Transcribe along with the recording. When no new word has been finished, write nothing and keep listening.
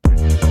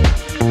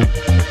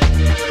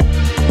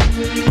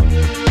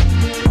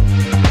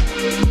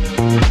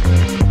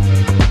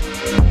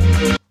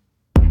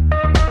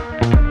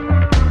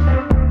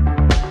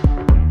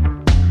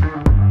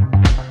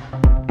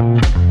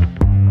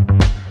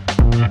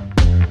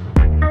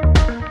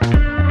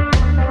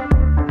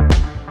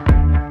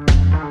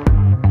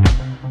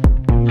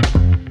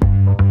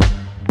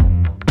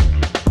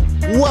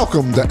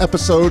Welcome to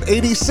episode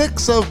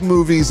 86 of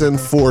Movies in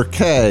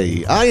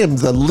 4K. I am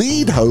the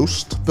lead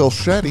host, Bill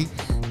Shetty.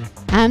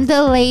 I'm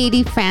the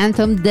Lady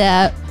Phantom,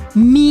 the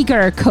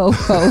meager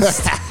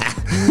co-host.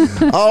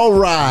 All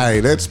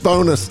right, it's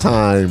bonus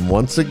time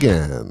once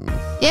again.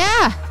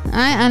 Yeah,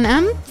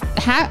 I'm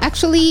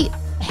actually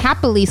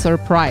happily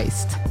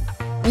surprised.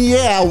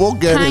 Yeah, we'll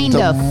get Kind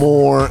into of.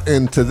 more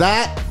into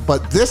that,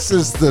 but this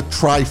is the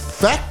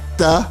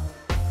trifecta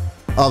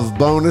of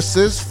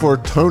bonuses for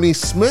Tony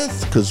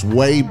Smith, because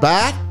way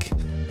back,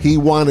 he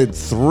wanted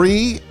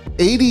 3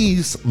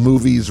 80s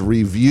movies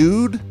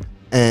reviewed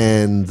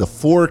and the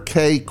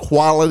 4K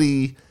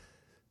quality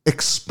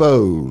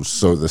exposed,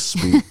 so to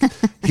speak.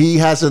 He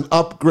hasn't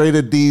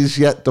upgraded these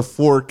yet to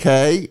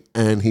 4K,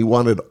 and he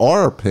wanted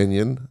our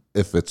opinion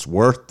if it's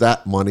worth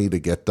that money to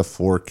get to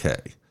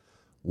 4K.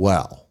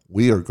 Well,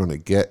 we are going to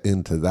get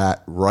into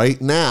that right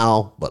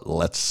now, but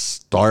let's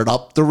start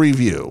up the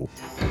review.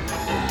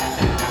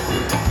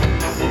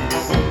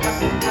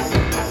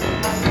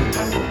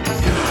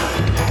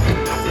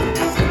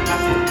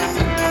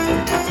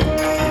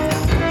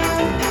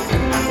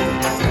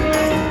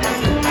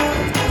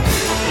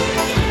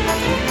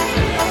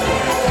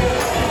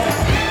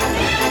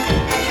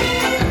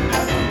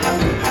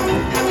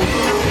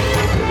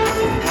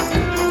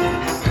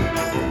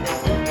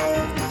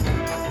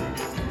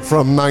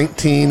 From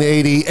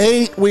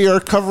 1988, we are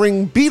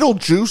covering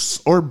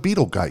Beetlejuice or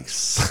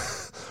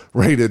Beetlegeist.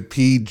 Rated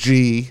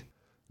PG,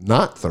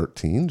 not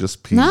 13,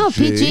 just PG. No,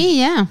 PG,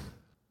 yeah.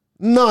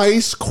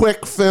 Nice,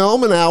 quick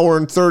film, an hour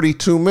and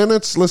 32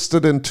 minutes,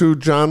 listed in 2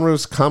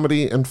 genres,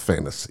 comedy and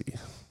fantasy.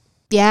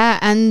 Yeah,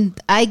 and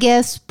I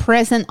guess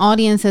present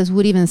audiences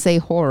would even say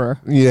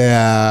horror.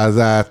 Yeah,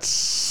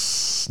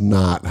 that's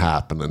not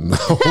happening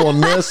though.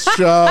 On this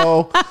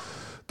show,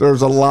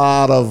 there's a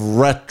lot of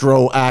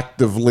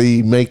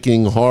retroactively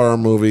making horror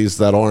movies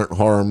that aren't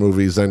horror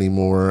movies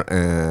anymore,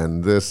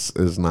 and this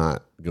is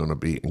not going to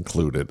be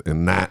included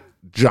in that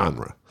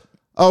genre.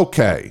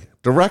 Okay,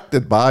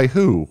 directed by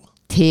who?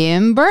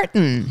 Tim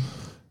Burton.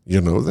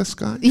 You know this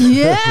guy?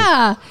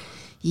 Yeah.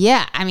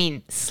 Yeah, I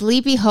mean,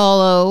 Sleepy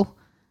Hollow,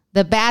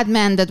 The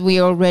Batman that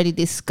we already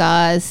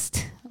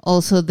discussed.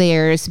 Also,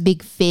 there's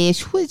Big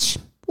Fish, which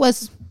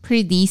was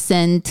pretty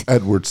decent.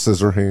 Edward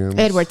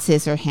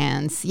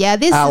Scissorhands. Yeah,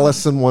 this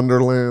Alice in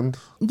Wonderland.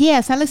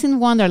 Yes, Alice in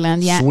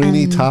Wonderland. Yeah,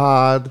 Sweeney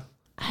Todd.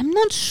 I'm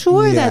not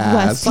sure that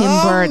was Tim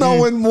Burton. I'm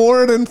knowing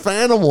more than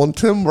Phantom on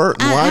Tim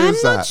Burton. Why I'm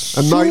is not that?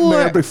 sure. A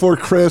Nightmare Before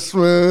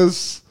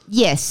Christmas.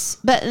 Yes,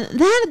 but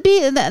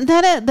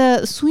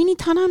the Sweeney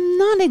Todd, I'm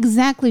not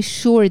exactly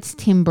sure it's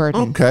Tim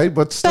Burton. Okay,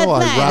 but still,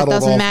 But I nah, it rattled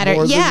doesn't off matter.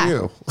 more Yeah. than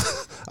you.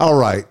 All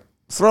right,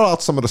 throw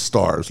out some of the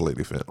stars,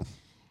 Lady Phantom.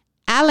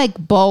 Alec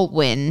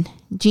Baldwin,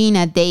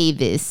 Gina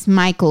Davis,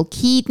 Michael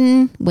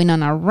Keaton,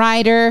 Winona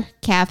Ryder,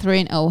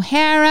 Catherine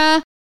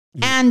O'Hara,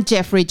 and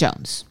Jeffrey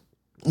Jones.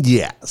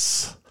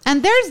 Yes.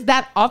 And there's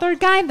that other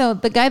guy,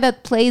 the guy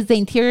that plays the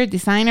interior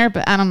designer,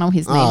 but I don't know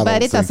his name,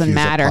 but it doesn't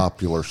matter. He's a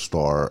popular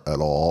star at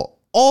all.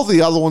 All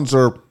the other ones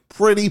are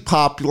pretty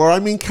popular. I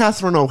mean,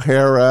 Catherine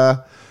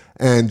O'Hara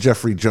and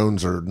Jeffrey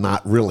Jones are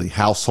not really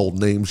household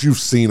names. You've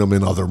seen them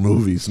in other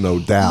movies, no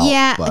doubt.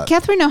 Yeah, but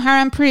Catherine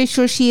O'Hara, I'm pretty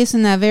sure she is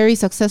in a very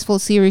successful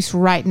series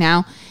right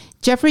now.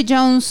 Jeffrey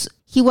Jones,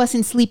 he was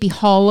in Sleepy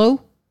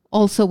Hollow,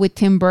 also with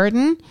Tim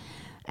Burton.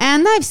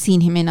 And I've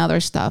seen him in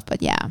other stuff,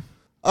 but yeah.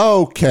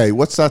 Okay,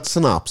 what's that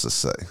synopsis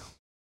say?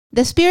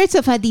 The spirits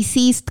of a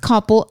deceased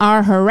couple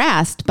are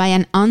harassed by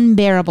an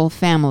unbearable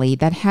family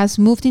that has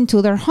moved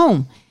into their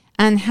home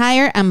and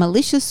hire a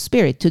malicious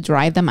spirit to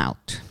drive them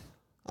out.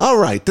 All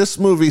right, this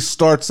movie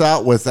starts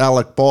out with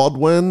Alec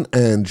Baldwin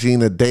and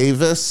Gina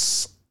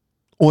Davis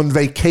on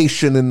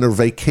vacation in their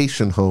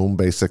vacation home,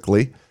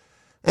 basically.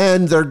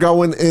 And they're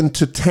going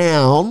into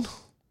town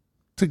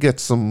to get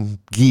some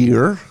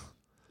gear.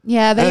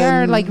 Yeah, they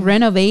are like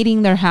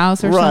renovating their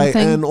house or Right,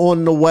 something. and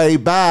on the way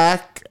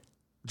back,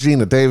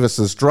 Gina Davis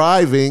is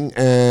driving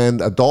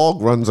and a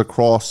dog runs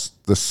across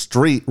the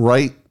street,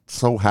 right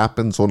so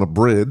happens on a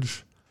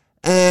bridge.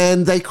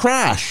 And they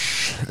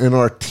crash and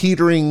are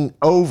teetering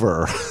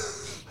over.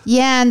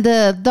 Yeah, and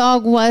the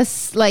dog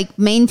was like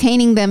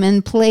maintaining them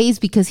in place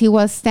because he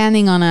was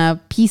standing on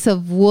a piece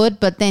of wood,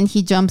 but then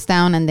he jumps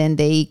down and then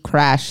they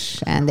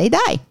crash and they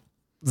die.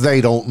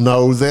 They don't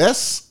know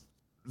this.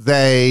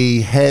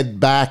 They head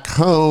back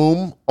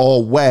home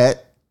all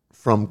wet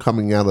from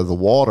coming out of the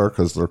water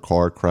because their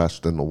car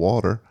crashed in the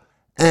water.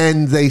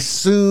 And they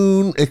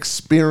soon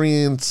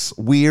experience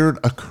weird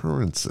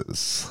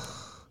occurrences.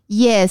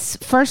 Yes,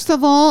 first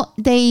of all,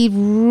 they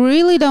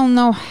really don't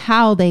know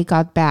how they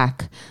got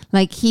back.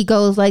 Like he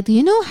goes like, do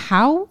you know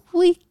how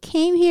we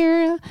came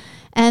here?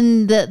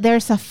 And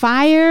there's a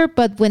fire,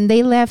 but when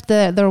they left,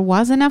 there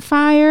wasn't a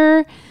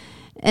fire.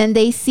 And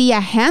they see a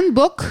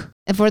handbook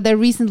for the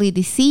recently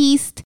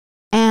deceased.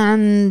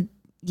 And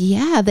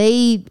yeah,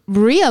 they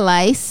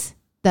realize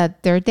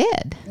that they're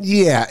dead.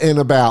 Yeah, in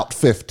about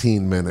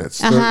 15 minutes.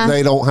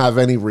 They don't have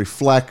any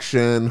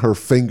reflection. Her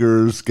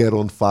fingers get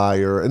on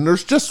fire. And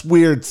there's just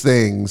weird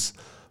things.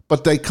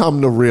 But they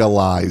come to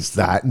realize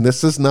that, and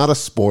this is not a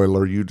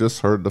spoiler. You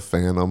just heard the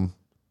Phantom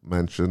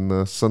mention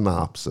the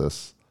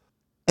synopsis.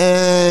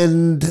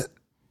 And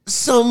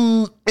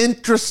some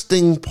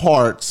interesting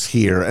parts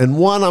here, and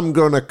one I'm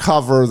going to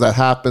cover that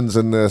happens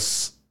in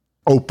this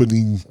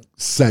opening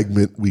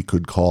segment, we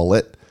could call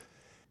it,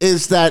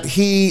 is that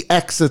he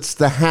exits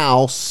the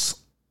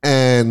house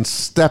and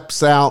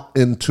steps out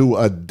into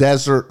a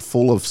desert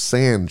full of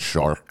sand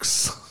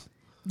sharks.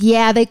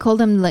 Yeah, they call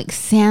them like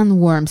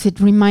sandworms.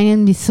 It reminded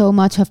me so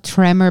much of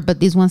Tremor,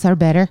 but these ones are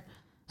better.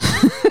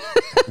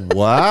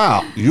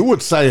 Wow. You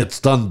would say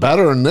it's done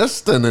better in this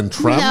than in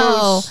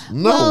Tremors?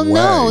 No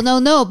way.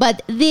 No.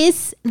 But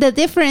the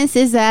difference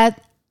is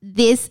that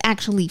this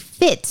actually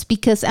fits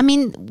because, I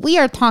mean, we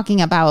are talking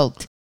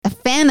about a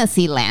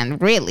fantasy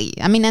land, really.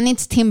 I mean, and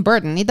it's Tim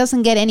Burton. It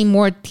doesn't get any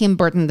more Tim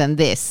Burton than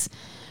this.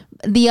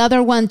 The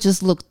other one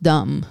just looked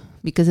dumb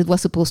because it was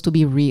supposed to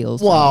be real.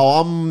 So.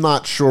 Well, I'm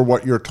not sure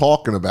what you're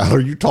talking about. Are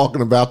you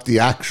talking about the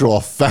actual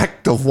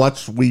effect of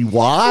what we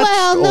watched?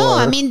 Well, no.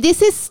 I mean,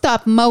 this is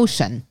stop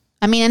motion.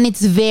 I mean, and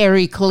it's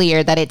very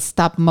clear that it's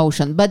stop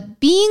motion. But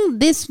being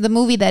this the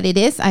movie that it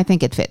is, I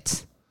think it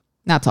fits.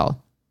 That's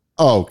all.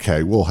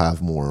 Okay, we'll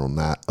have more on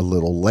that a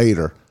little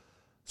later.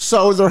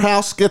 So their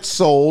house gets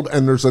sold,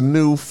 and there's a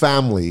new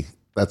family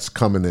that's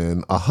coming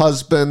in. A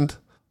husband,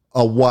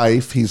 a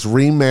wife, he's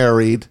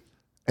remarried,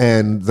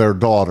 and their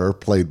daughter,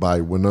 played by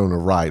Winona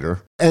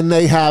Ryder. And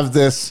they have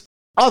this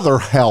other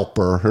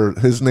helper.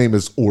 His name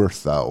is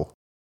Ortho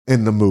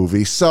in the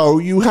movie. So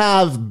you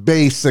have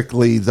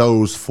basically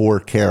those four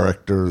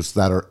characters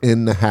that are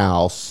in the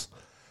house,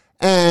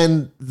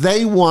 and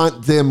they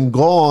want them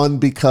gone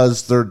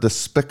because they're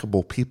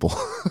despicable people.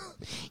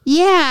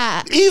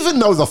 Yeah. Even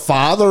though the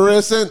father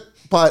isn't,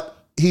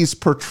 but he's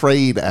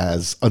portrayed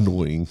as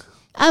annoying.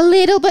 A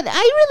little, but I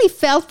really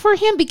felt for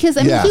him because,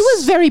 I mean, he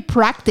was very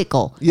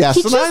practical. Yes,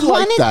 he and I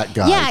like that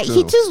guy, Yeah, too.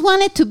 he just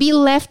wanted to be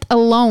left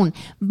alone.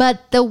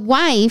 But the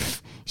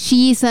wife,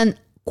 she's an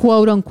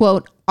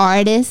quote-unquote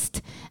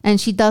artist, and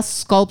she does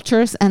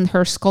sculptures, and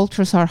her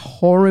sculptures are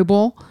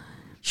horrible.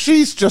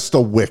 She's just a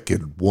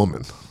wicked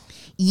woman.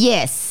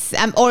 Yes,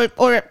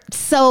 or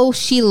so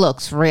she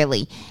looks,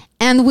 really.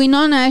 And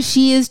Winona,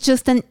 she is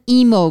just an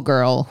emo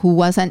girl who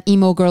was an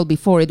emo girl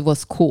before it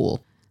was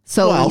cool.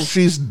 So, Well,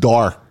 she's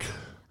dark.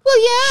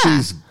 well, yeah.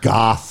 She's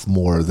goth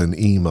more than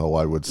emo,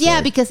 I would say.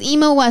 Yeah, because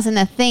emo wasn't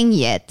a thing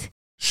yet.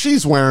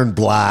 She's wearing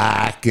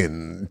black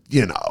and,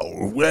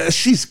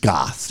 she's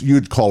goth.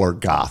 You'd call her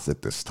goth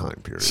at this time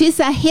period. She's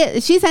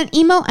an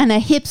emo and a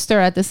hipster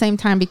at the same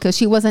time because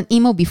she was an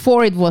emo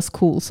before it was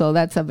cool. So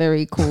that's a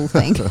very cool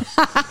thing.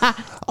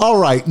 All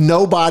right,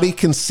 nobody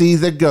can see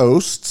the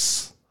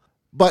ghosts,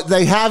 but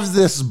they have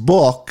this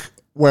book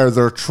where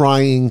they're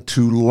trying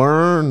to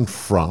learn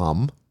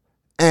from,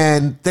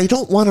 and they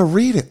don't want to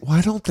read it.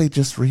 Why don't they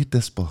just read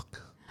this book?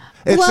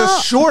 It's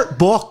a short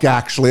book,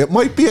 actually. It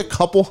might be a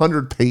couple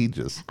hundred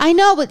pages. I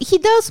know, but he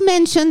does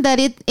mention that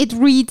it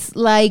reads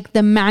like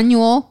the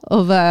manual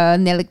of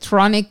an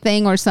electronic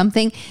thing or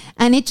something.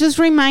 And it just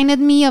reminded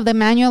me of the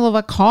manual of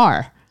a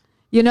car.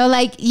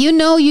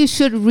 You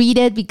should read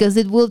it because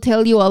it will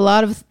tell you a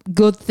lot of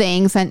good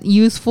things and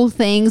useful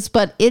things,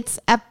 but it's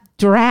a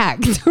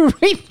drag to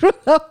read through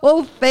the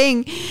whole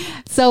thing.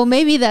 So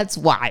maybe that's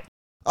why.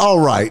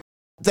 All right.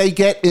 They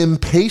get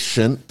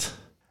impatient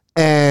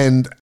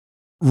and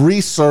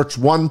research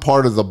one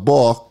part of the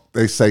book.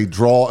 They say,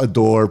 draw a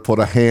door, put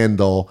a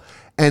handle.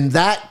 And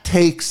that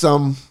takes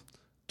them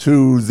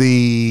to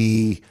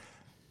the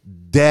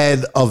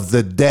Dead of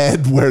the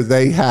Dead, where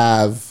they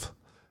have,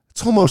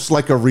 it's almost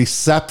like a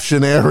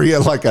reception area,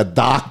 like a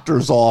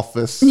doctor's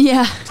office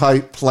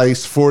type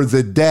place for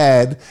the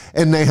dead.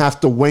 And they have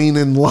to wait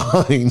in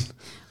line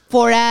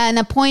for an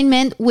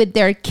appointment with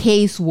their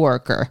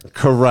caseworker.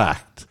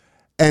 Correct.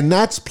 And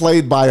that's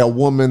played by a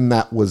woman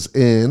that was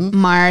in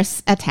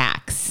Mars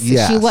Attacks.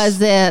 Yes. She was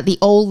the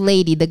old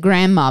lady, the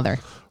grandmother.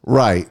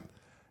 Right.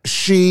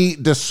 She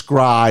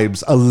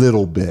describes a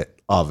little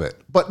bit of it,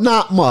 but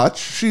not much.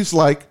 She's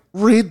like,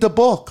 read the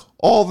book.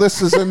 All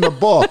this is in the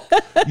book.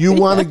 You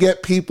want to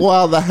get people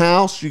out of the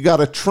house, you got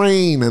to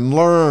train and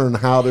learn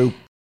how to,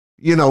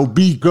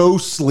 be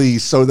ghostly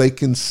so they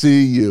can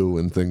see you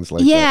and things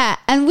like that. Yeah,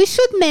 and we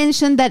should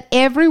mention that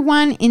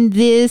everyone in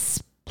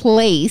this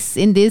place,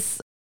 in this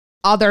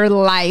other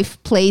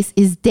life place,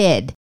 is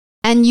dead.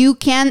 And you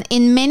can,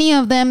 in many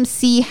of them,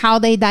 see how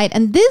they died.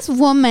 And this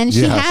woman,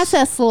 she has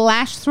a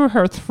slash through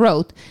her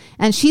throat,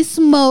 and she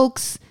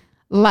smokes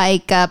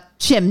like a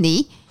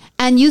chimney.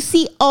 And you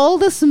see all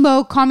the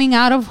smoke coming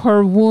out of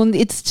her wound.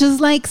 It's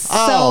just like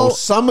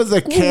some of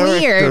the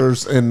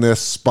characters weird. In this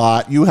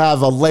spot, you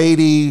have a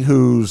lady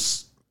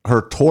who's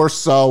her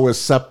torso is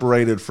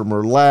separated from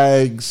her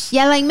legs.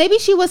 Yeah, like maybe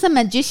she was a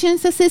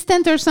magician's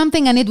assistant or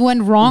something and it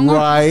went wrong.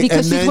 Right. Because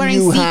and she's then wearing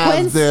you sequins.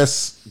 Have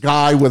this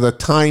guy with a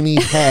tiny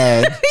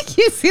head.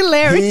 He's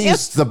hilarious.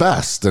 He's the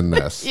best in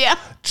this. Yeah.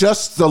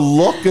 just the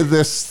look of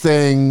this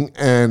thing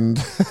and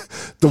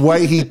the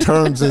way he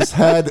turns his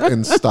head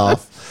and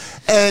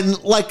stuff.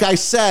 And like I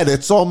said,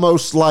 it's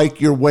almost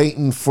like you're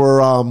waiting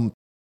for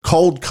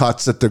cold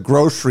cuts at the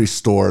grocery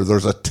store.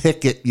 There's a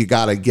ticket you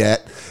got to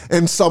get.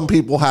 And some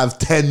people have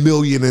 10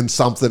 million in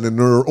something and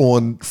they're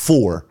on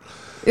 4.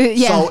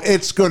 Yeah. So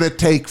it's going to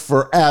take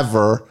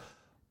forever,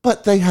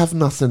 but they have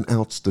nothing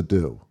else to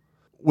do,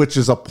 which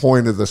is a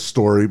point of the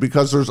story,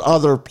 because there's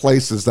other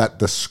places that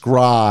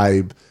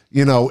describe,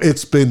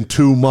 it's been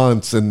 2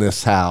 months in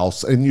this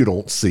house, and you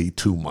don't see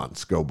 2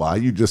 months go by.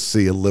 You just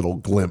see a little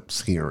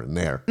glimpse here and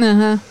there.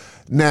 Uh-huh.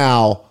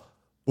 Now,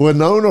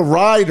 Winona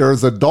Ryder,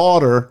 the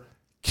daughter,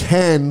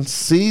 can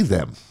see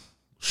them.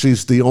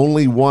 She's the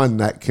only one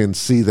that can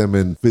see them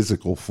in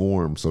physical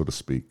form, so to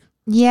speak.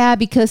 Yeah,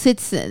 because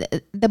it's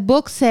the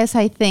book says,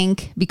 I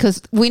think,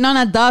 because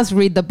Winona does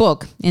read the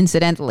book,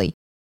 incidentally.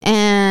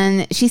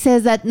 And she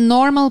says that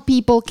normal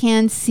people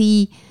can't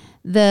see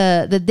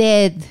the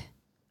dead,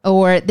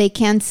 or they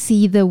can't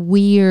see the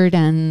weird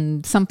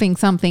and something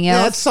else.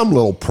 Yeah, it's some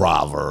little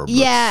proverb.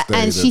 Yeah,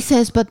 and she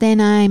says, but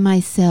then I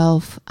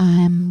myself,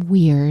 I'm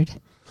weird.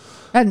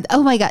 And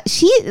oh my God,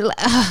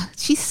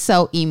 she's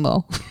so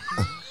emo.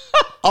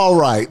 All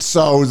right,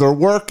 so they're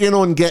working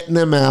on getting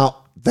them out.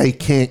 They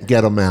can't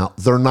get them out.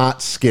 They're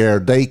not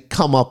scared. They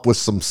come up with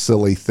some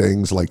silly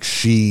things like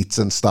sheets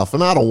and stuff.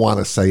 And I don't want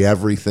to say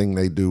everything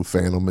they do,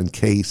 Phantom, in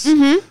case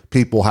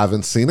people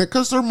haven't seen it,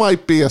 because there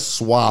might be a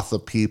swath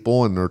of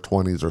people in their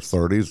 20s or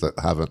 30s that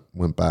haven't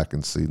went back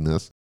and seen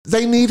this.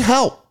 They need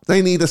help.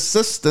 They need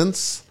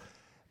assistance.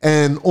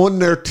 And on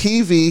their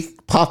TV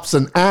pops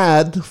an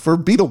ad for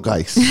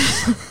Beetlegeist.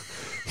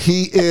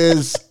 He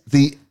is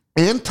the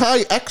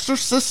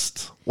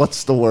anti-exorcist.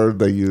 What's the word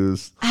they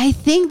use? I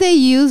think they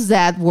use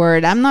that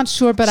word. I'm not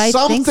sure, but I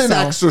think so. Something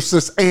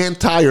exorcist,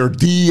 anti or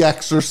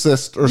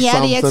de-exorcist or something.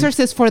 Yeah, the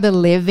exorcist for the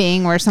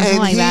living or something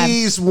like that. And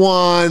he's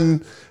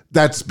one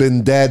that's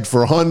been dead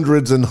for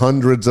hundreds and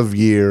hundreds of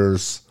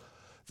years.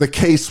 The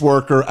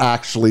caseworker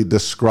actually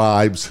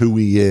describes who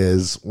he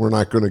is. We're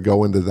not going to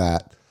go into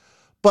that.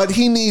 But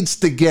he needs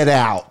to get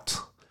out.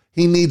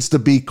 He needs to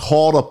be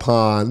called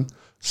upon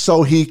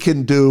so he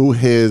can do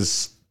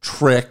his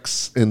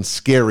tricks and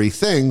scary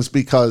things,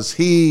 because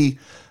he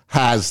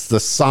has the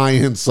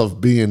science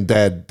of being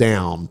dead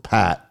down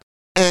pat.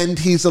 And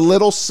he's a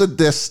little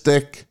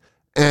sadistic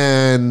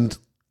and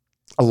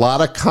a lot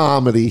of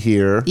comedy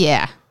here.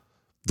 Yeah.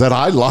 That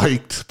I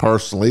liked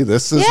personally.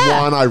 This is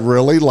one I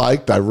really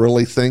liked. I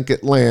really think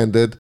it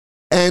landed.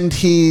 And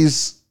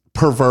he's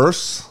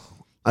perverse.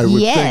 I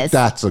would think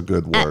that's a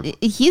good word.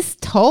 He's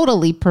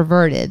totally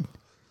perverted.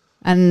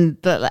 And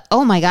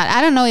oh my God,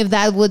 I don't know if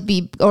that would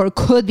be or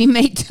could be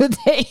made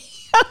today.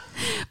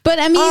 But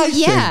I mean, I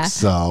think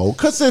so,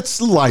 because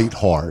it's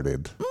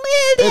lighthearted.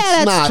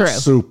 It's not true.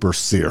 Super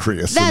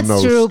serious.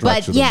 That's true,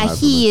 but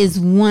he is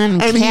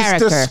one and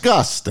character. And he's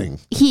disgusting.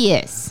 He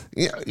is.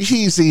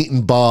 He's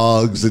eating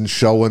bugs and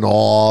showing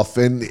off,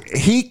 and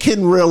he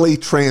can really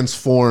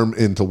transform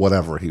into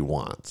whatever he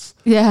wants.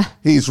 Yeah.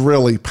 He's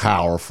really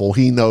powerful.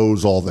 He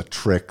knows all the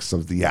tricks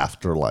of the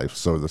afterlife,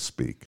 so to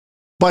speak.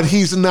 But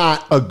he's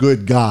not a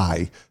good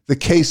guy. The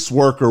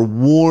caseworker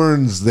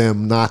warns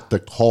them not to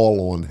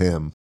call on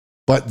him.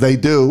 But they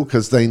do,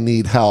 because they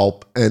need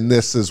help. And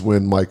this is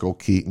when Michael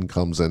Keaton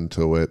comes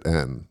into it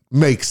and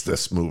makes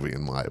this movie,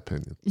 in my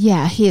opinion.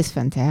 Yeah, he is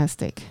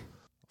fantastic.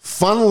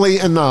 Funnily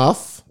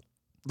enough,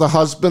 the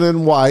husband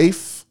and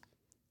wife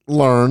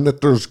learn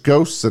that there's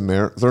ghosts in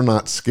there. They're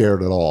not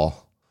scared at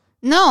all.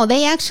 No,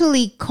 they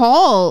actually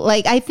call.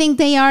 Like, I think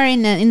they are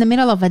in the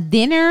middle of a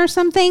dinner or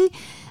something.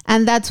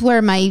 And that's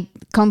where my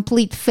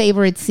complete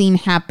favorite scene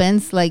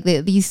happens. Like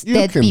these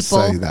dead people. You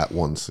can say that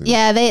one scene.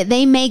 Yeah,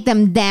 they make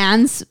them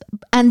dance.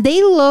 And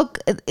they look,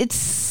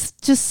 it's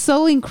just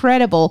so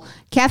incredible.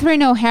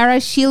 Catherine O'Hara,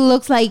 she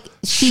looks like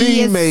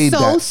she is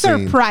so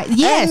surprised.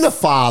 Yes. And the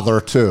father,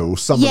 too.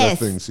 Some of the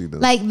things he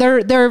does. Like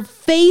their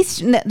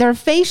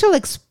facial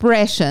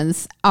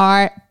expressions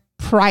are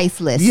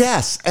priceless.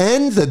 Yes.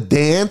 And the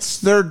dance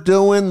they're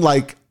doing,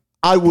 like,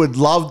 I would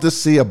love to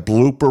see a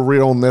blooper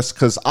reel on this,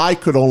 because I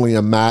could only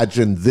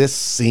imagine this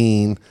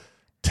scene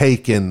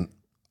taking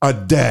a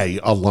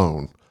day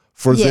alone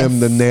for them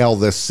to nail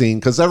this scene,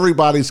 because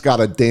everybody's got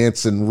to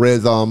dance in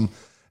rhythm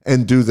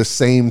and do the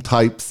same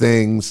type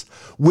things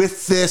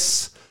with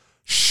this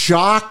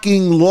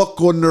shocking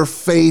look on their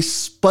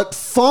face, but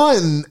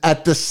fun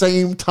at the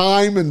same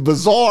time and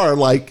bizarre.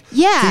 Like,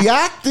 the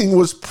acting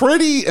was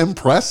pretty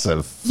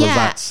impressive for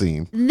that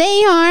scene.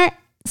 They are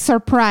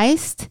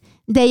surprised.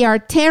 They are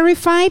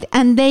terrified,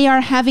 and they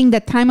are having the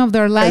time of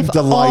their life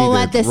all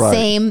at the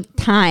same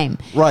time.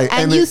 Right.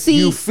 And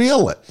you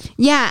feel it.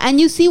 Yeah.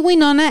 And you see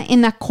Winona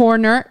in a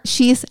corner.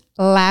 She's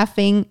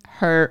laughing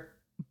her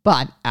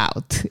butt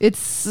out. It's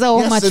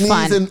so much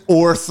fun. Even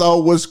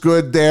Ortho was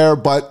good there,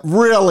 but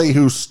really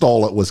who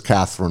stole it was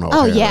Catherine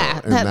O'Hara. Oh, yeah.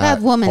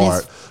 That woman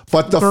is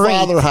But the great.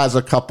 father has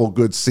a couple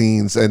good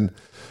scenes, and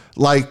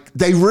Like,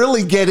 they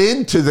really get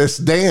into this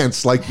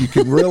dance. Like, you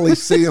can really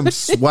see them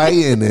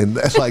swaying, and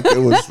like, it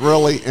was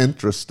really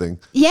interesting.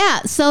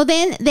 Yeah. So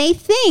then they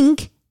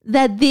think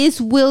that this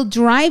will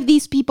drive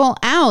these people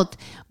out,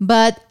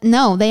 but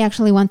no, they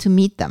actually want to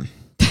meet them.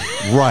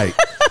 Right.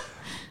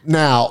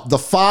 Now, the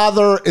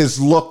father is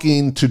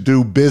looking to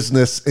do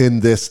business in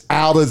this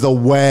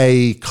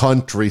out-of-the-way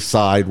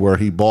countryside where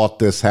he bought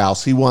this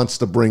house. He wants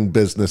to bring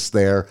business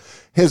there.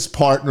 His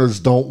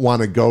partners don't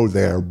want to go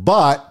there,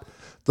 but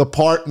the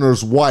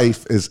partner's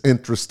wife is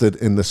interested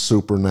in the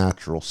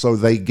supernatural, so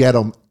they get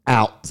him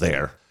out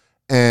there.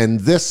 And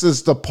this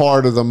is the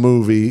part of the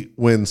movie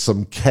when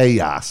some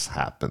chaos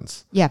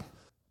happens. Yeah.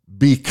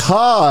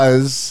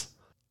 Because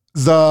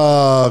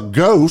the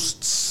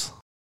ghosts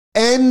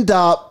end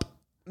up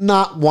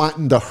not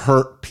wanting to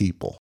hurt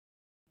people.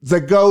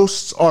 The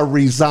ghosts are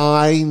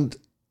resigned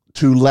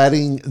to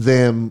letting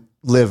them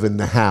live in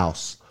the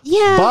house.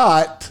 Yeah.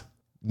 But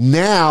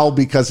now,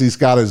 because he's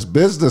got his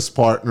business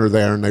partner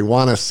there and they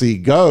want to see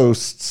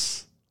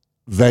ghosts,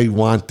 they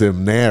want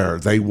them there.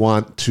 They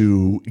want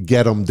to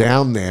get them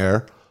down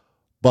there.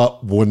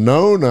 But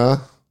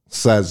Winona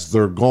says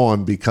they're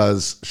gone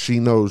because she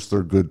knows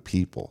they're good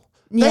people.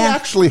 Yeah. They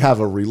actually have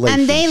a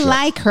relationship. And they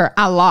like her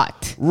a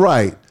lot.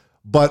 Right.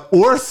 But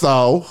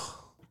Ortho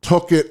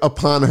took it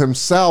upon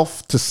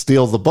himself to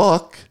steal the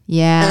book.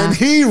 Yeah. And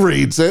he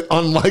reads it,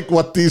 unlike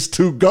what these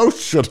two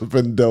ghosts should have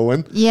been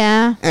doing.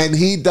 Yeah. And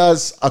he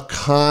does a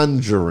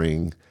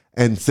conjuring,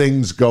 and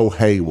things go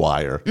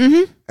haywire.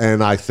 Mm-hmm.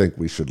 And I think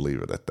we should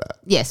leave it at that.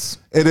 Yes.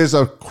 It is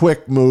a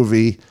quick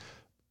movie,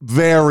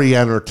 very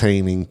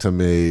entertaining to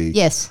me.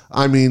 Yes.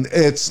 I mean,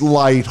 it's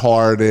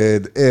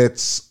lighthearted.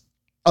 It's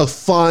a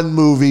fun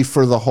movie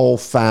for the whole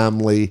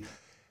family.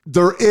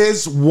 There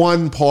is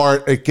one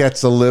part it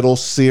gets a little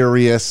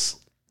serious,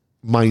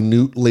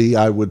 minutely,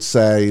 I would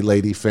say,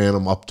 Lady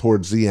Phantom, up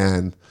towards the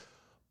end.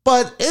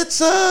 But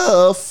it's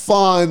a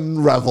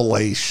fun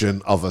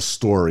revelation of a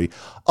story.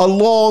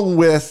 Along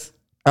with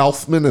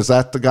Elfman, is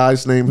that the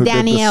guy's name who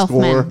Danny did the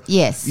Elfman, score?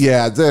 yes.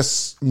 Yeah,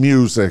 this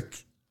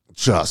music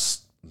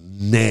just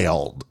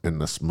nailed in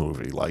this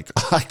movie. Like,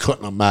 I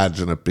couldn't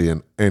imagine it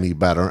being any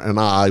better, and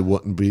I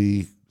wouldn't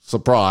be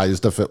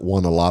surprised if it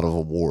won a lot of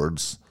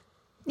awards.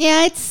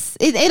 Yeah,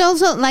 it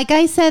also, like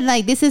I said,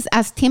 like, this is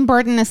as Tim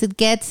Burton as it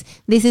gets.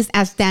 This is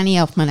as Danny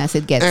Elfman as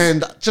it gets.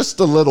 And just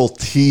a little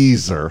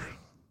teaser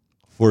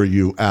for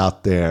you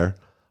out there.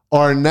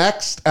 Our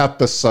next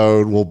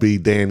episode will be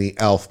Danny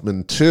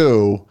Elfman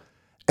 2,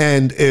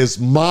 and is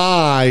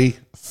my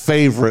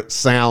favorite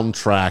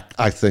soundtrack,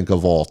 I think,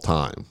 of all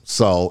time.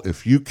 So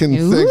if you can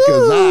think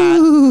of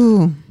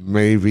that,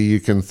 maybe you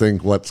can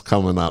think what's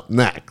coming up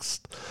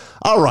next.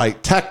 All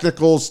right,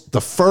 technicals.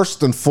 The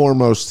first and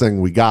foremost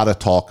thing we got to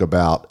talk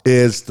about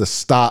is the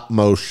stop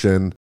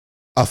motion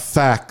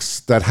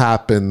effects that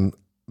happen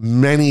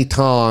many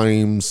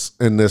times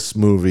in this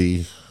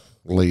movie,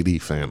 Lady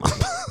Phantom.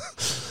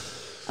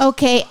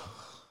 Okay,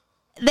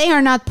 they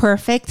are not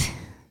perfect.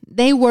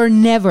 They were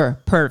never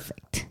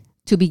perfect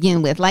to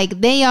begin with. Like,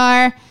 they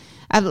are,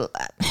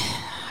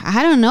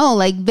 I don't know,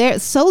 like, they're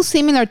so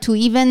similar to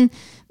even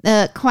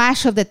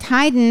Clash of the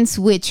Titans,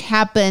 which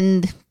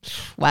happened,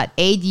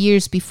 8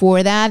 years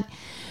before that?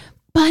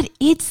 But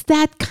it's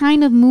that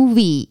kind of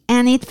movie,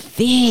 and it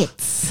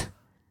fits.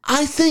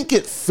 I think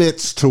it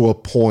fits to a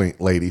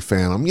point, Lady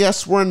Phantom.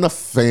 Yes, we're in the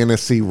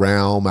fantasy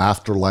realm,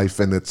 afterlife,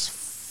 and it's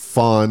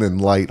fun and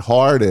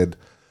lighthearted.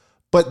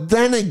 But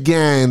then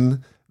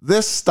again,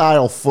 this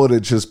style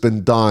footage has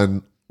been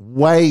done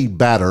way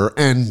better,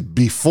 and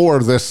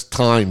before this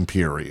time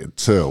period,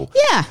 too.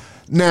 Yeah.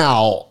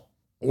 Now,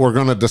 we're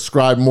going to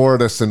describe more of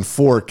this in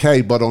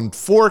 4K, but on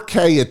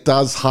 4K, it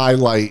does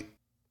highlight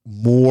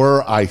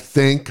more, I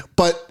think.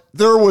 But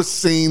there was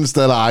scenes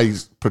that I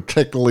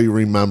particularly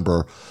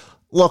remember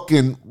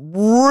looking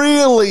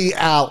really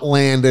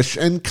outlandish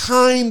and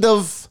kind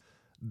of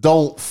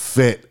don't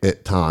fit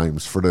at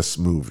times for this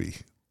movie,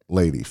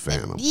 Lady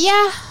Phantom.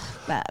 Yeah.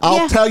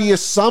 I'll tell you,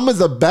 some of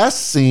the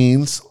best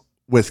scenes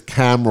with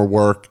camera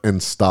work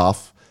and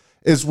stuff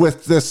is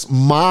with this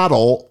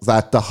model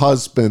that the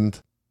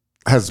husband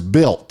has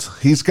built.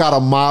 He's got a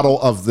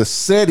model of the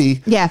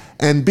city. Yeah.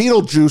 And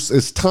Beetlejuice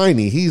is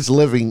tiny. He's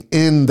living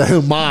in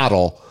the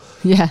model.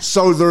 Yeah.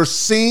 So there's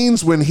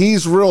scenes when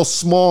he's real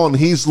small and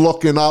he's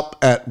looking up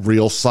at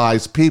real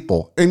size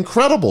people.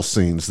 Incredible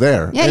scenes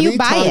there. Yeah, you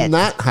buy it. Anytime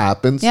that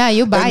happens. Yeah,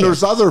 you buy it. And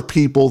there's other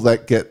people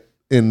that get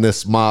in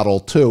this model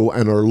too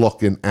and are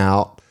looking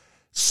out.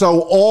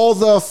 So all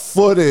the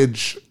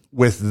footage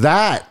with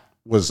that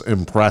was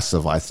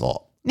impressive, I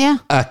thought. Yeah.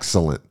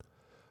 Excellent.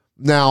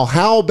 Now,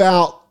 how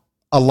about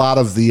a lot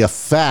of the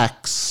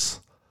effects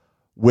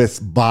with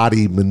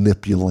body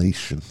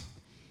manipulation?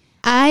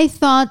 I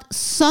thought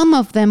some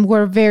of them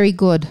were very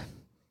good.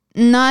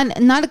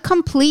 Not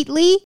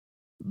completely,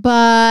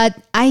 but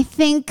I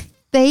think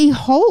they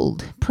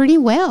hold pretty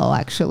well,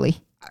 actually.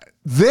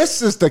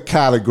 This is the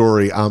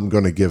category I'm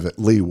going to give it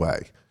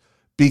leeway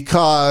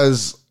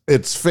because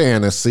it's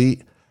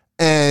fantasy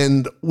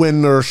And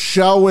when they're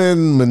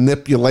showing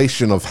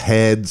manipulation of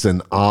heads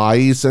and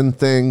eyes and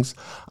things,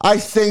 I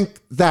think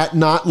that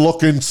not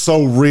looking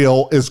so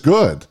real is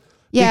good.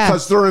 Yeah.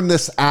 Because they're in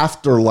this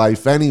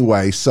afterlife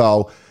anyway,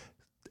 so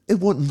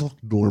it wouldn't look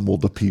normal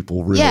to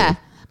people, really. Yeah.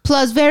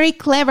 Plus, very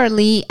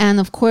cleverly, and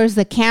of course,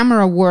 the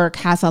camera work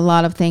has a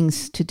lot of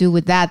things to do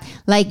with that.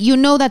 Like, you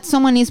know that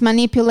someone is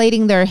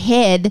manipulating their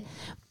head,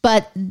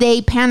 but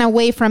they pan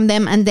away from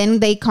them, and then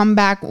they come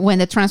back when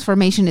the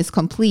transformation is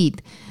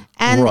complete.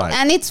 And Right.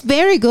 and it's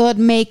very good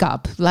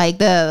makeup, like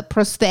the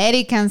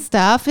prosthetic and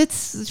stuff.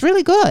 It's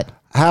really good.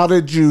 How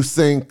did you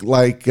think,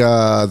 like,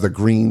 the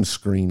green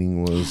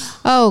screening was?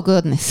 Oh,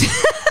 goodness.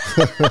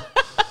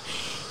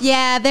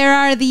 Yeah, there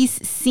are these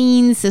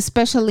scenes,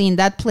 especially in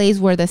that place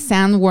where the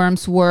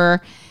sandworms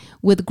were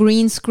with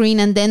green screen,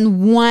 and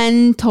then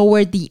one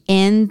toward the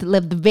end,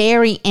 the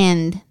very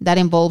end, that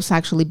involves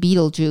actually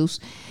Beetlejuice,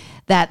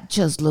 that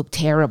just looked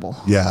terrible.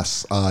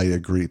 Yes, I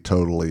agree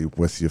totally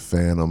with you,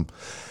 Phantom.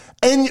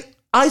 And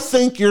I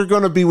think you're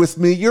going to be with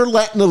me. You're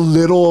letting a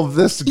little of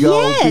this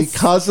go Yes.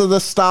 because of the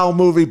style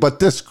movie, but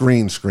this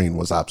green screen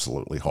was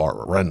absolutely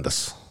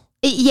horrendous.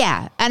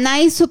 Yeah, and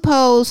I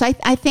suppose, I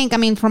think, I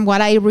mean, from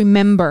what I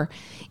remember,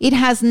 it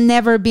has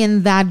never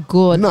been that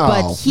good. No,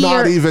 but here,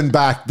 not even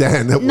back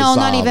then. No,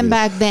 not even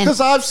back then.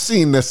 Because I've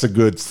seen this a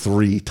good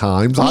 3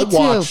 times. I too.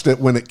 watched it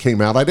when it came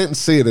out. I didn't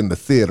see it in the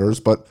theaters,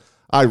 but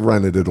I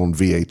rented it on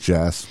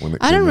VHS when it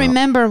came out. I don't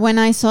remember when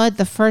I saw it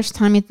the first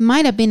time. It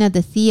might have been at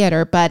the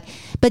theater, but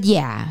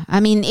yeah, I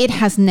mean, it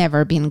has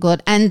never been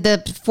good. And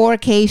the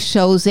 4K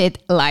shows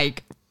it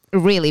like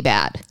really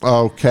bad.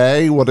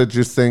 Okay, what did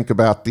you think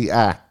about the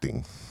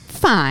acting?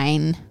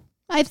 Fine.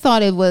 I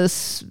thought it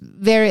was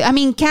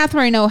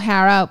Catherine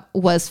O'Hara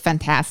was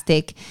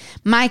fantastic.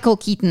 Michael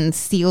Keaton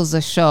steals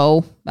the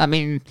show. I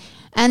mean,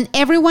 and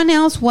everyone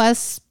else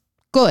was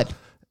good.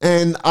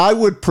 And I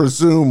would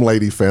presume,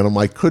 Lady Phantom,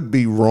 I could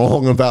be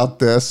wrong about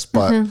this,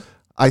 but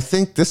I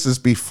think this is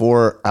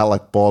before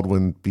Alec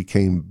Baldwin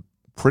became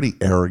pretty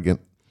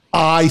arrogant.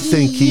 I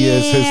think he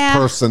is his Yeah.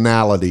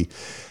 personality.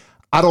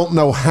 I don't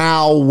know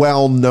how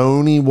well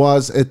known he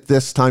was at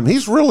this time.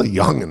 He's really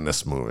young in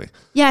this movie.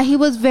 Yeah, he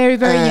was very,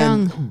 very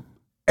young.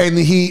 And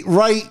he,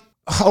 right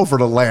over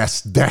the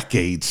last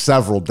decade,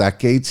 several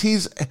decades,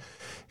 he's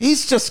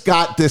just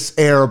got this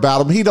air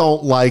about him. He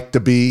don't like to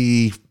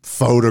be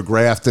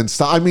photographed and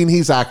stuff. I mean,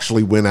 he's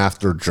actually went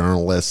after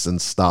journalists and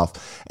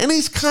stuff. And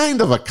he's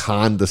kind of a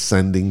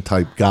condescending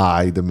type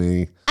guy to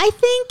me. I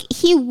think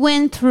he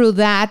went through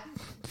that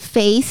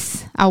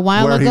phase a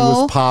while Where ago. he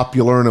was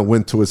popular and it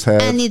went to his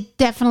head. And it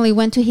definitely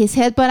went to his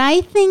head. But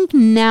I think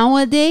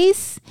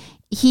nowadays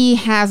he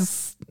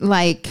has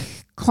like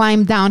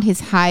climbed down his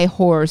high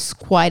horse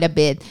quite a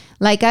bit.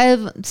 Like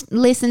I've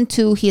listened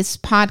to his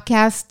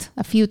podcast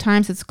a few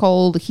times. It's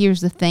called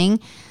Here's the Thing.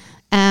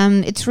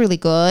 It's really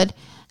good.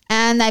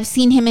 And I've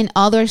seen him in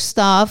other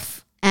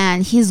stuff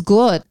and he's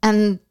good.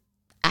 And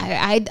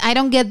I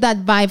don't get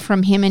that vibe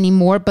from him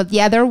anymore. But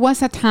yeah, there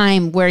was a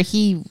time where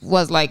he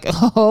was like,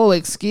 oh,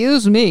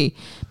 excuse me.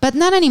 But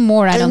not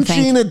anymore, I don't think.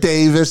 And Gina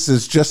Davis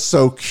is just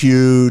so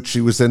cute.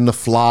 She was in The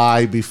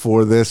Fly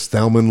before this.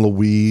 Thelma and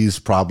Louise,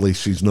 probably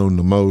she's known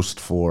the most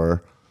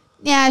for.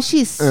 Yeah,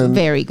 she's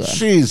very good.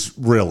 She's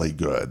really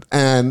good.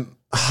 And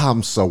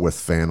I'm so with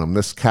Phantom.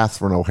 This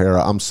Catherine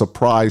O'Hara, I'm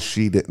surprised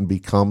she didn't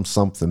become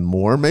something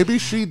more. Maybe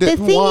she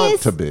didn't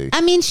want to be. I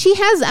mean, she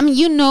has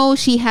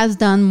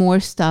done more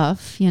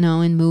stuff,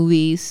 in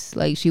movies.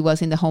 Like she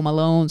was in the Home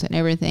Alones and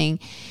everything.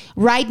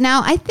 Right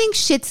now, I think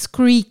Schitt's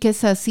Creek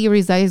is a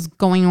series that is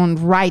going on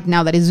right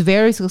now that is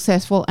very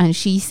successful and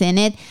she's in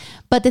it.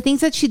 But the things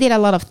that she did a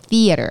lot of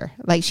theater.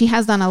 Like she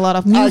has done a lot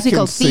of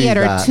musical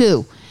theater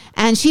too.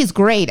 And she's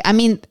great. I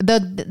mean,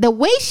 the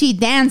way she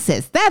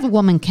dances, that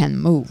woman can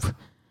move.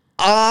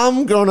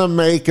 I'm going to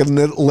make a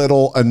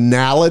little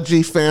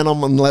analogy,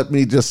 Phantom, and let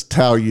me just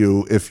tell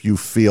you if you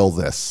feel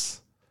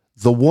this.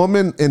 The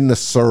woman in The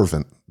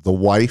Servant, the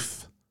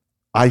wife,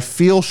 I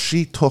feel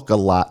she took a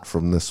lot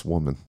from this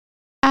woman.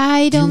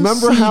 I Do you don't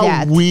remember see how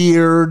that.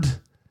 weird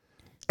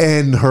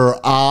and her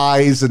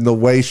eyes and the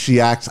way she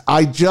acts?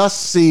 I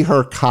just see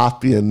her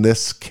copying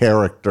this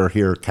character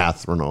here,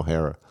 Catherine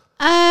O'Hara.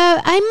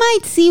 I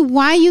might see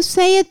why you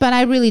say it, but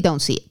I really don't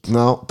see it.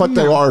 No, but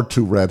they are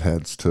 2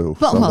 redheads too,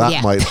 Well, so that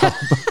yeah. might help.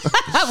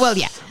 Well,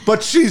 yeah.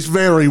 But she's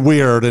very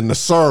weird in The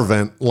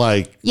Servant,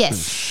 like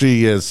Yes.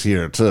 she is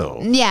here too.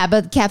 Yeah,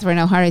 but Catherine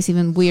O'Hara is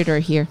even weirder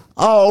here.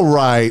 All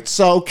right,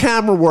 so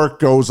camera work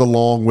goes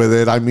along with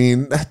it. I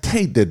mean,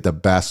 they did the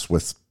best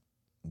with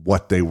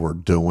what they were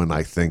doing,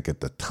 I think, at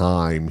the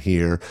time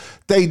here.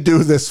 They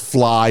do this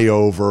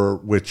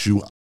flyover, which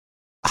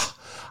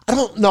I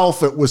don't know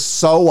if it was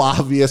so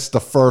obvious the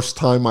first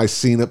time I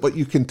seen it, but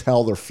you can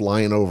tell they're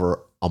flying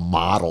over a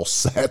model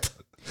set.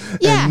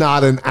 Yeah. and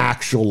not an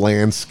actual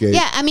landscape.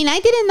 Yeah, I mean, I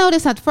didn't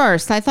notice at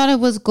first. I thought it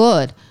was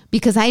good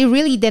because I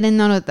really didn't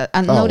notice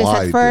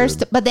I at first.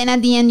 did. But then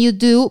at the end you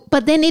do.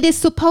 But then it is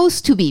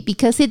supposed to be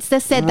because it's the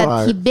set that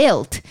he Right.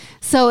 built.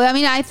 So, I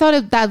mean, I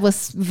thought that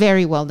was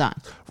very well done.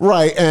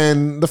 Right,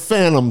 and the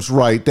Phantom's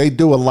right. They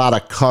do a lot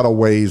of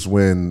cutaways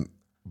when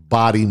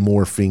body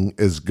morphing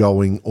is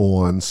going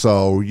on,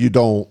 so you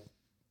don't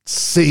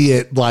see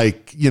it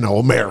like,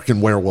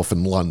 American Werewolf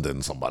in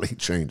London, somebody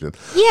changing.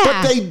 Yeah.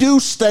 But they do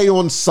stay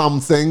on some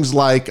things,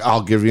 like,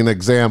 I'll give you an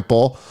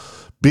example.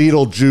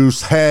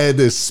 Beetlejuice head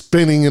is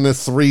spinning in a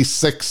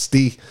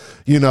 360,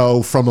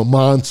 from a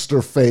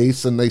monster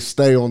face, and they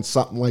stay on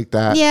something like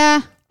that.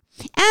 Yeah,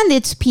 and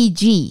it's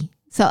PG.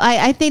 So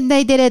I think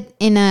they did it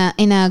in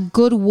a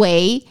good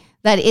way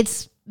that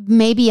it's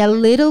maybe a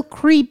little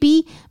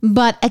creepy,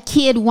 but a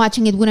kid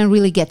watching it wouldn't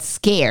really get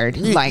scared.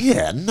 Like,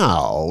 Yeah,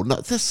 no,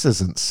 this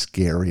isn't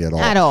scary at all.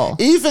 At all.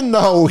 Even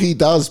though he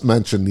does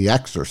mention The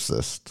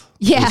Exorcist.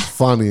 Yeah. It's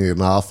funny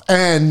enough.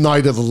 And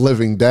Night of the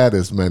Living Dead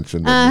is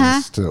mentioned in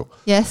this too.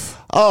 yes.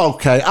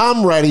 Okay,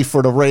 I'm ready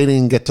for the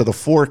rating and get to the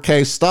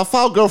 4K stuff.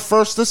 I'll go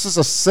first. This is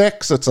a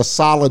 6. It's a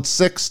solid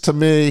 6 to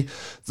me.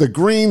 The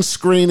green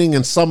screening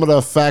and some of the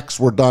effects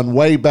were done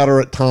way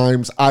better at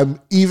times. I'm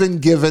even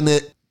giving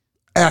it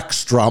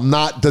extra. I'm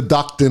not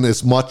deducting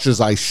as much as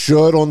I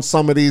should on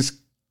some of these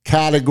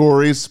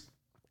categories,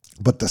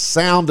 but the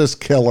sound is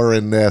killer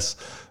in this.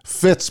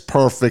 Fits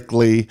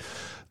perfectly.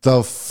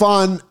 The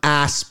fun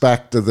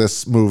aspect of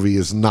this movie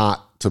is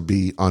not to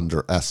be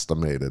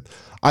underestimated.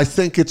 I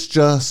think it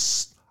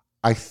just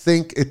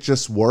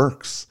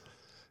works.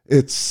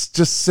 It's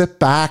just sit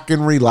back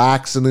and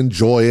relax and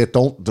enjoy it.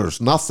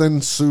 There's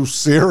nothing so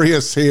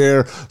serious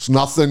here. There's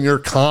nothing you're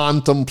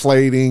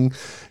contemplating.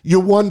 You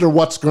wonder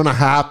what's going to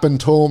happen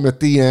to him at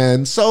the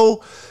end.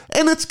 So,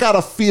 and it's got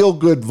a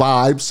feel-good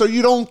vibe, so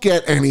you don't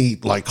get any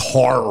like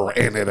horror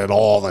in it at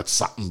all that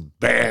something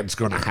bad's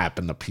going to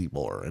happen to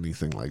people or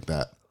anything like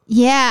that.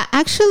 Yeah,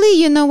 actually,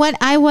 you know what?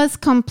 I was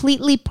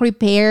completely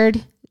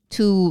prepared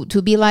to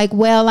be like,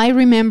 well, I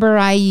remember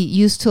I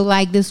used to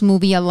like this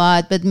movie a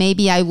lot, but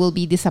maybe I will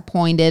be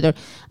disappointed. Or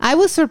I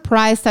was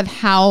surprised at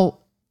how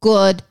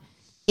good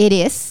it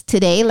is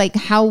today, like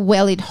how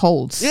well it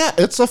holds. Yeah,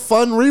 it's a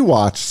fun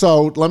rewatch.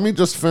 So let me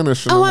just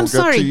finish. And Oh, then I'm we'll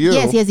sorry.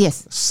 Get to you.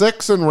 Yes.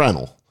 6 in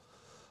rental.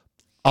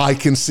 I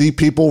can see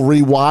people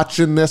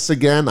rewatching this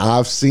again.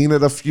 I've seen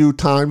it a few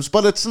times,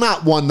 but it's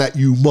not one that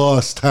you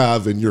must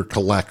have in your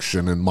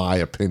collection, in my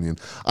opinion.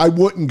 I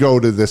wouldn't go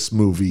to this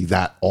movie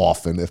that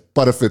often,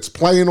 but if it's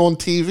playing on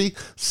TV,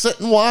 sit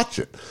and watch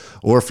it.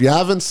 Or if you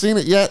haven't seen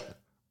it yet,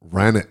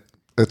 rent it.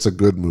 It's a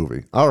good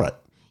movie. All right.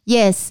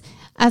 Yes.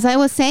 As I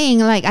was saying,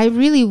 like, I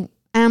really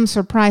am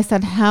surprised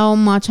at how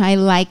much I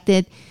liked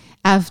it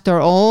after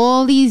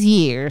all these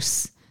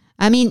years.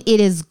 I mean, it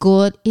is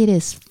good. It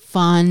is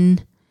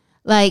fun.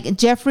 Like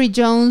Jeffrey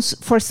Jones,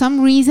 for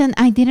some reason,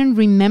 I didn't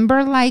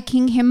remember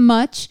liking him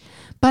much,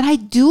 but I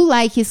do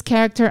like his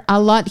character a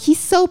lot.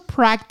 He's so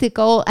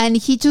practical and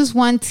he just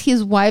wants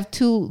his wife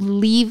to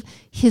leave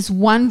his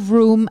one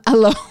room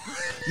alone.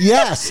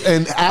 Yes,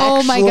 and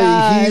Oh my actually,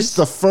 gosh. he's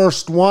the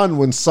first one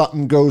when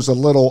something goes a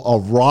little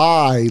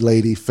awry,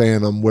 Lady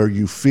Phantom, where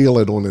you feel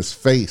it on his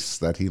face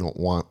that he don't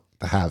want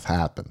to have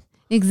happen.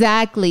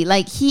 Exactly.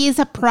 Like he is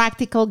a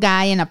practical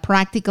guy in a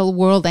practical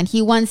world and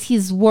he wants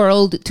his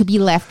world to be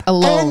left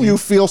alone. And you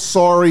feel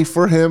sorry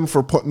for him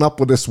for putting up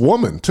with this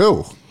woman,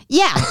 too.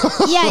 Yeah.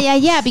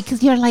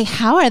 Because you're like,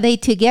 how are they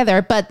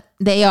together? But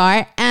they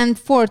are. And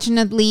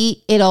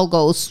fortunately, it all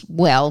goes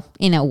well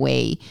in a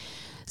way.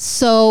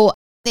 So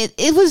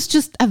it was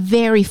just a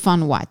very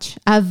fun watch.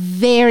 A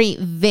very,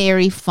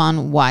 very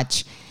fun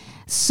watch.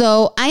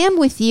 So I am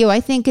with you.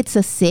 I think it's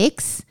a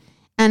 6.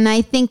 And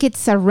I think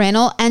it's a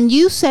rental. And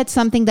you said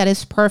something that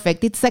is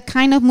perfect. It's the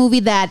kind of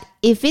movie that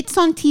if it's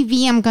on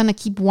TV, I'm going to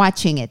keep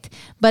watching it.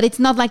 But it's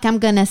not like I'm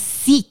going to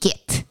seek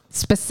it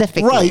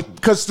specifically. Right,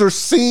 because there's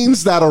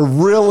scenes that are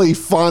really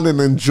fun and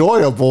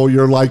enjoyable.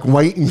 You're like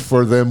waiting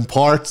for them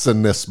parts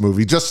in this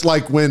movie. Just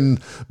like when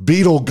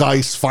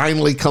Beetlegeist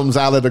finally comes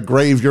out of the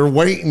grave, you're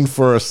waiting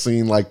for a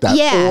scene like that.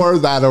 Yeah. Or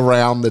that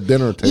around the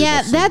dinner table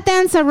Yeah, scene. that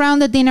dance around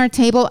the dinner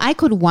table, I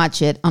could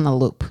watch it on a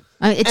loop.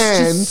 It's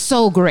And just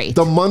so great.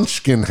 The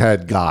Munchkin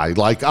head guy.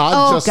 Like,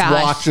 I'd just gosh.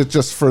 watch it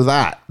just for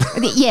that.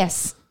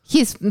 Yes,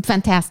 he's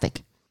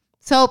fantastic.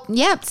 So,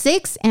 yeah,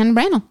 6 and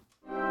rental.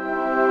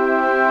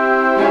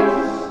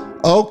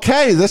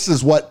 Okay, this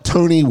is what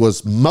Tony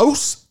was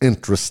most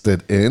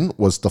interested in,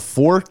 was the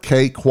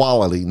 4K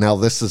quality. Now,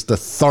 this is the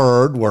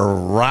third. We're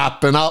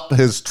wrapping up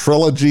his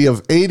trilogy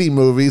of 80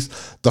 movies.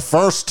 The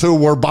first 2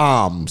 were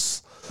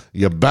bombs.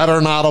 You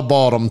better not have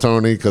bought them,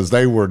 Tony, because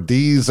they were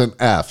D's and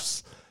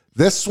F's.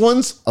 This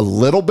one's a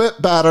little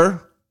bit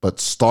better, but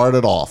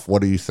started off.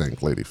 What do you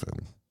think, Lady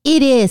Finn?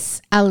 It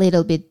is a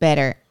little bit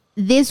better.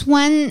 This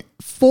one,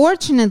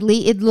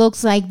 fortunately, it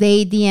looks like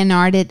they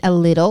DNR'd it a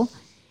little.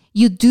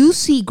 You do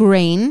see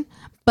grain,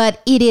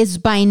 but it is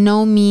by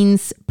no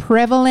means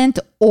prevalent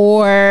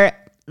or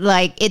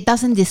like it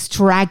doesn't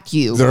distract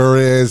you. There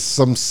is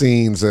some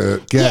scenes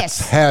that gets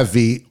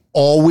heavy,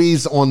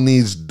 always on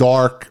these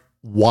dark,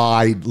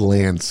 wide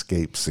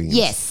landscape scenes.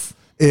 Yes.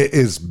 It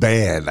is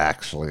bad,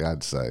 actually,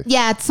 I'd say.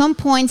 Yeah, at some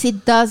points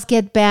it does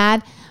get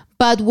bad,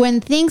 but when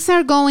things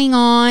are going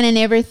on and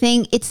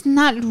everything, it's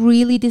not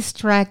really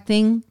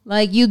distracting.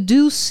 Like you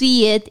do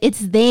see it, it's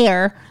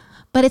there,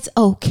 but it's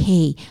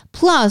okay.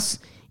 Plus,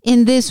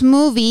 in this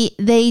movie,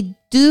 they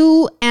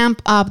do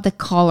amp up the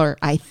color,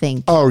 I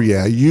think. Oh,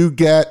 yeah. You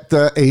get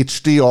the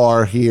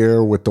HDR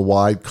here with the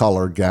wide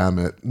color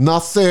gamut.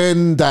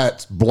 Nothing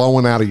that's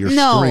blowing out of your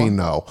screen,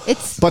 though.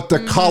 But the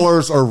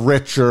colors are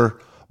richer,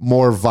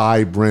 more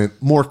vibrant,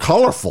 more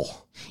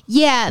colorful.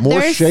 Yeah,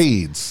 more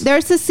shades.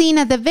 There's a scene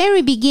at the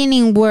very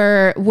beginning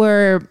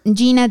where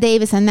Gina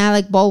Davis and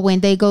Alec Baldwin,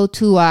 they go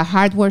to a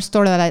hardware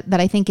store that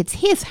I think it's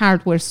his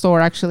hardware store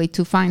actually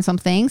to find some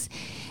things.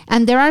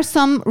 And there are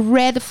some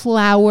red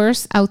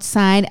flowers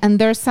outside, and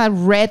there's a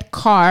red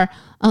car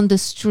on the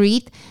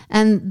street.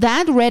 And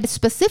that red,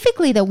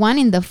 specifically the one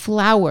in the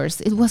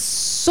flowers, it was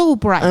so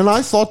bright. And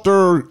I thought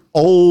their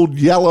old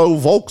yellow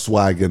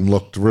Volkswagen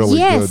looked really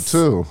good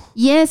too.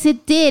 Yes,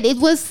 it did. It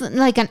was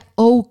like an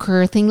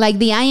ochre thing, like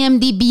the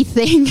IMDb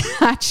thing,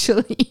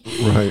 actually.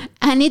 Right.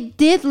 And it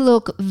did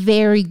look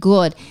very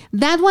good.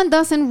 That one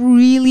doesn't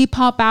really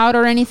pop out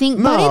or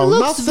anything, but it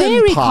looks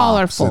very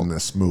colorful in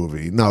this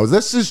movie. No,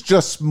 this is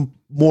just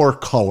more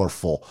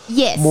colorful.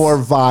 Yes. More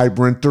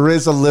vibrant. There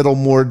is a little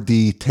more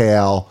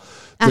detail.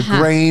 The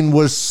grain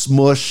was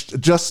smushed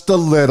just a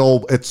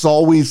little. It's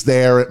always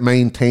there. It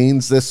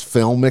maintains this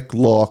filmic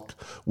look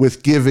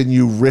with giving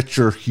you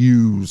richer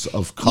hues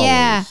of colors.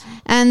 Yeah,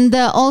 and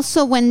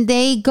also when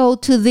they go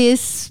to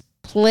this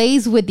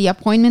place with the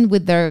appointment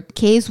with their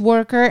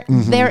caseworker,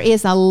 there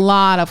is a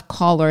lot of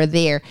color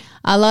there.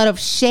 A lot of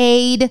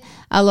shade,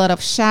 a lot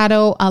of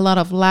shadow, a lot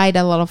of light,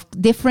 a lot of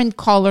different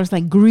colors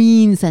like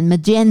greens and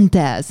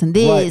magentas and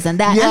this and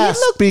that.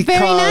 Yes, and it looked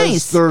very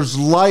nice. There's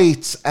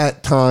lights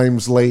at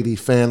times, Lady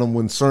Phantom,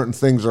 when certain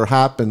things are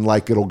happening,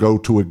 like it'll go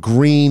to a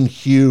green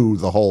hue,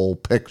 the whole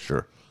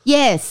picture.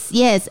 Yes.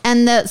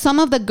 And some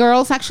of the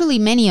girls, actually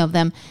many of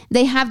them,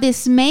 they have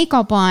this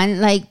makeup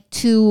on like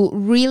to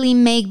really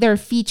make their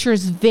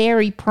features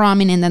very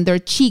prominent and their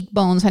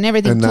cheekbones and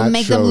everything to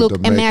make them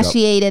look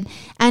emaciated.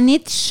 And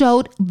it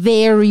showed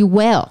very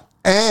well.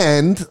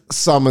 And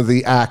some of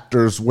the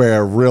actors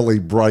wear really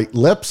bright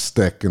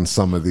lipstick in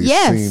some of these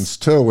scenes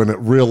too. And it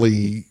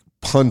really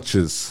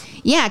punches.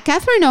 Yeah,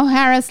 Catherine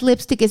O'Hara's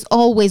lipstick is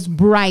always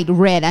bright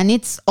red, and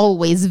it's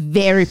always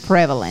very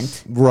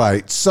prevalent.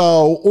 Right.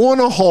 So, on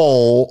a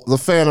whole, the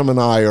Phantom and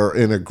I are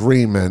in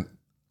agreement.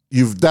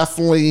 You've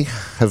definitely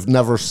have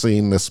never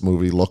seen this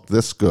movie look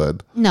this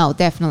good. No,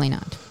 definitely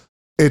not.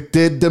 It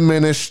did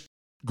diminish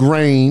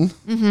grain.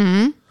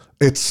 Mm-hmm.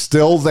 It's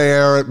still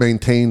there. It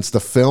maintains the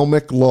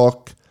filmic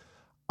look.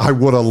 I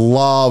would have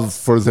loved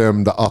for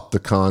them to up the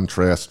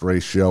contrast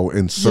ratio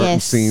in certain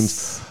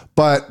scenes.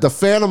 But the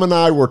Phantom and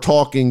I were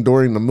talking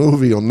during the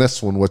movie on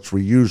this one, which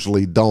we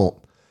usually don't,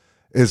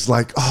 is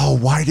like, oh,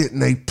 why didn't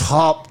they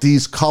pop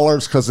these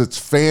colors? Because it's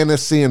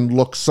fantasy and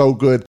looks so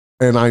good.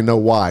 And I know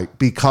why.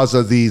 Because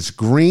of these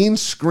green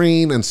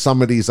screen and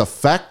some of these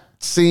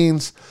effect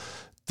scenes,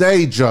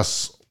 they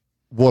just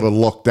would have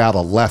looked out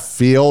of left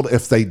field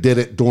if they did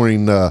it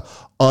during the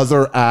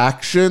other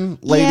action,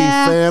 Lady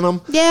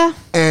Phantom. Yeah.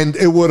 And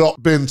it would have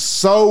been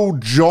so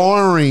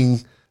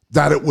jarring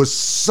that it was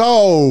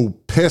so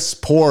piss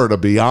poor, to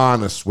be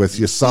honest with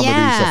you, some of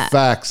these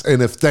effects.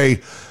 And if they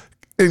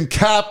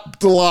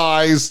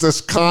encapsulize this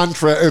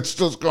contrast, it's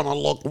just going to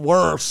look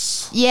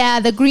worse.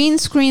 Yeah, the green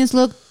screens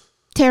look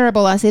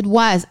terrible as it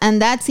was.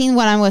 And that scene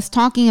what I was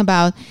talking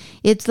about,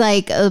 it's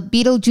like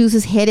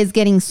Beetlejuice's head is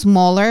getting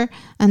smaller.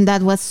 And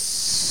that was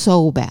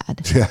so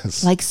bad.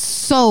 Yes. Like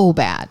so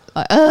bad.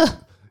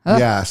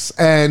 Yes,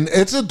 and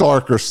it's a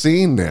darker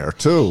scene there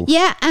too.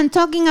 Yeah, and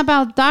talking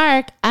about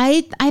dark,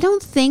 I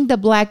don't think the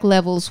black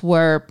levels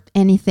were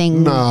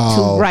anything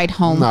to write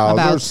home about.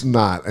 No, there's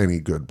not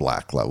any good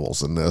black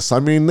levels in this. I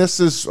mean,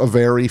 this is a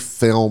very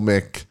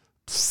filmic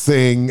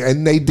thing,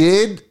 and they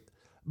did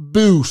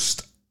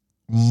boost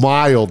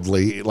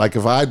mildly. Like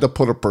if I had to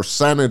put a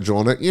percentage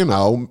on it,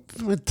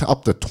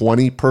 up to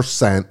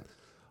 20%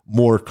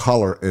 more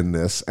color in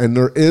this, and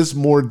there is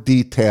more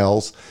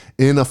details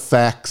in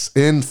effects,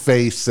 in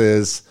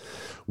faces,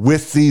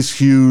 with these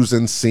hues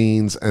and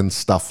scenes and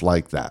stuff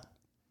like that.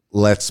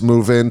 Let's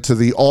move into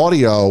the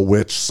audio,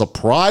 which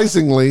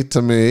surprisingly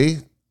to me,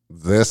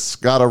 this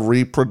got a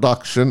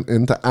reproduction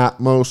into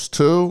Atmos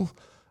too.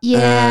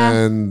 Yeah.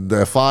 And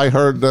if I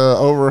heard the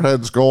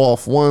overheads go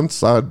off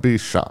once, I'd be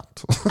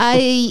shocked.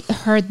 I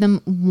heard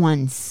them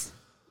once.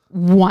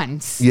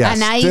 Yes,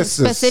 and I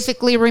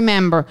specifically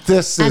remember.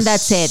 And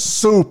that's it.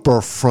 Super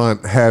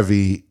front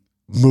heavy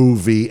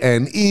movie,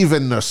 and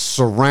even the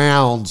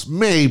surrounds,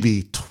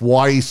 maybe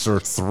twice or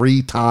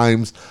three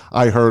times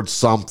I heard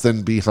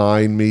something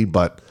behind me,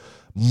 but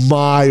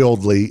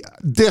mildly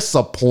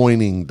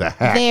disappointing to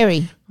heck.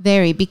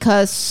 Very,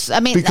 because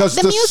the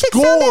music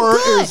score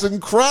sounded good. is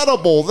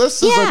incredible.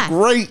 This is a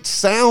great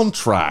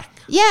soundtrack.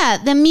 Yeah,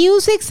 the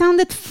music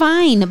sounded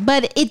fine,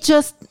 but it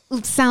just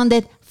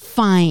sounded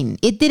fine.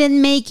 It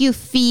didn't make you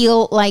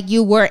feel like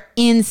you were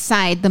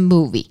inside the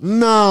movie.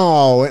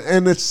 No,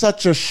 and it's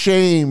such a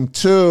shame,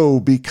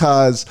 too,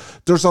 because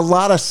there's a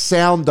lot of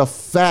sound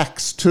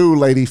effects, too,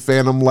 Lady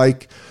Phantom,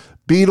 like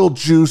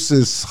Beetlejuice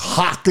is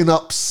hocking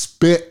up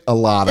spit a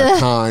lot of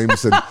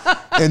times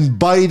and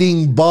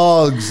biting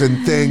bugs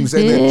and things,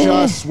 and it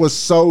just was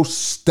so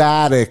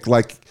static,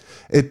 like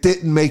it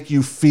didn't make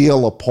you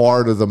feel a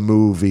part of the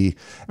movie.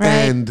 Right.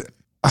 And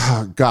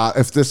God,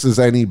 if this is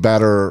any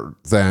better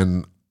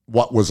than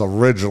what was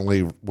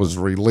originally was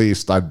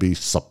released, I'd be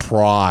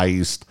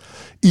surprised,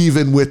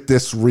 even with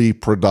this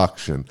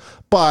reproduction.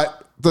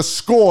 But the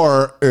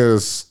score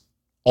is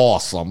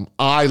awesome.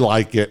 I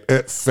like it.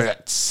 It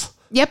fits.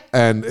 Yep.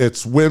 And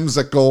it's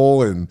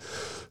whimsical and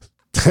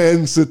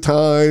tense at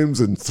times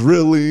and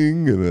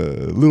thrilling and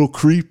a little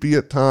creepy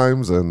at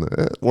times, and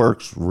it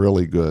works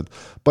really good.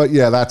 But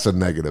yeah, that's a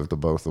negative to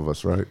both of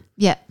us, right?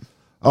 Yeah.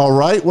 All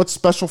right. What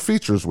special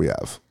features we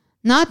have?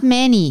 Not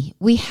many.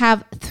 We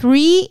have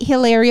 3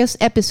 hilarious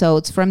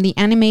episodes from the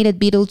animated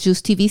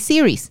Beetlejuice TV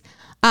series.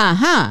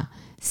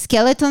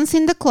 Skeletons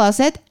in the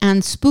Closet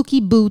and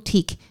Spooky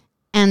Boutique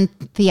and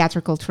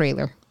theatrical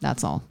trailer.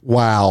 That's all.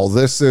 Wow,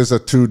 this is a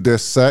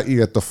 2-disc set. You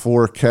get the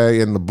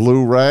 4K and the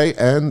Blu-ray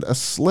and a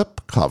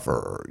slip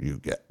cover you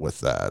get with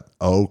that.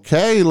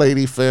 Okay,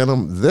 Lady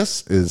Phantom,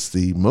 this is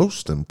the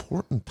most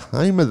important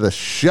time of the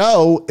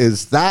show.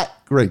 Is that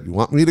great? You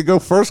want me to go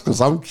first?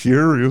 Because I'm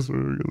curious where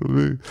we're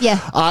going to be. Yeah.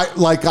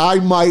 I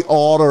might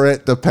alter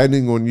it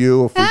depending on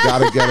you if we got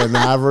to get an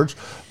average.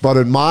 But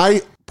in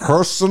my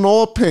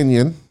personal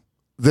opinion,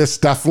 this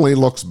definitely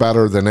looks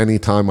better than any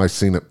time I've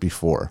seen it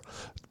before.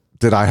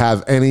 Did I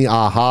have any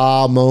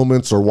aha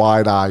moments or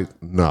wide eye?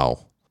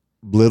 No.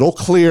 Little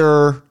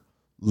clearer,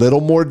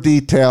 little more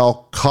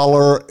detail.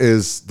 Color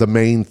is the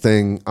main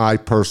thing I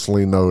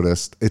personally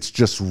noticed. It's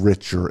just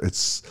richer.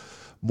 It's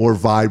more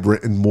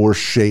vibrant and more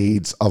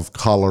shades of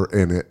color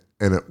in it,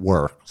 and it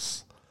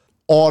works.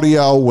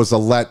 Audio was a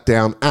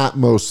letdown.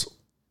 Atmos,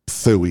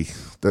 phooey.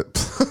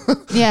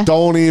 Yeah.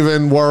 Don't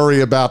even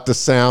worry about the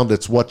sound.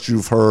 It's what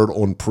you've heard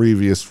on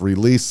previous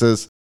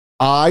releases.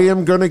 I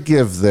am going to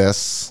give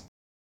this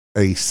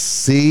a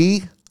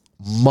C-,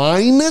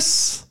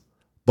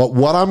 but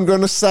what I'm going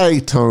to say,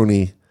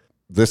 Tony,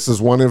 this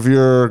is one of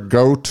your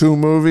go-to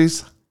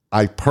movies.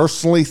 I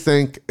personally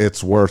think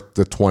it's worth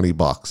the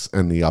 $20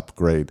 and the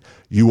upgrade.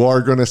 You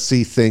are going to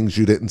see things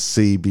you didn't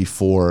see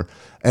before,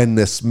 and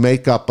this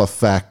makeup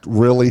effect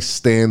really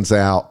stands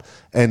out,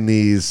 and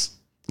these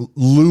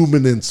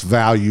luminance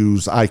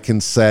values, I can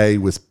say,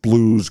 with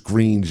blues,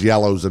 greens,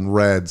 yellows, and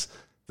reds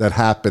that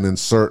happen in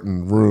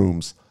certain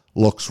rooms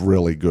looks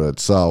really good.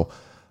 So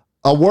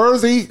a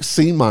worthy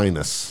C-,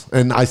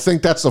 and I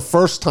think that's the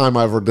first time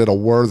I ever did a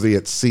worthy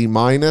at C-.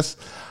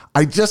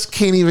 I just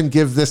can't even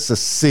give this a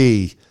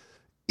C,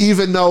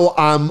 even though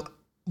I'm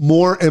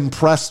more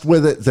impressed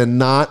with it than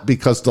not,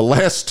 because the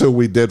last 2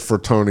 we did for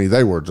Tony,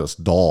 they were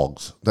just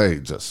dogs. They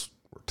just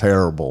were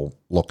terrible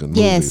looking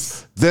movies.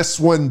 Yes. This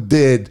one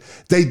they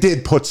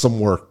did put some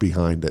work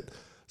behind it.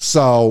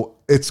 So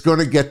it's going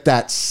to get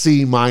that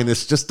C-,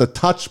 just a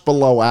touch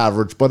below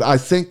average, but I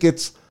think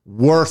it's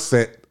worth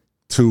it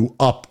to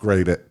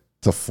upgrade it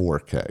to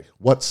 4K.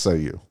 What say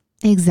you?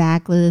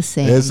 Exactly the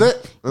same. Is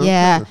it?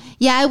 Yeah.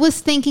 Yeah, I was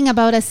thinking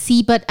about a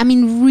C, but I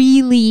mean,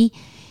 really,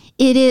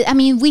 it is. I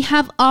mean, we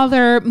have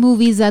other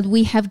movies that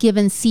we have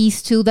given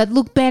C's to that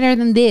look better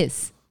than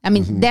this. I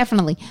mean,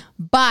 definitely.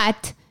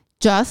 But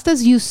just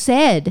as you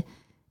said,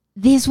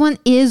 this one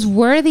is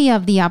worthy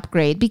of the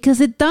upgrade because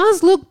it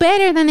does look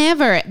better than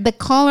ever. The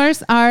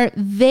colors are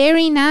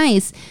very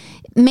nice.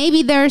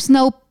 Maybe there's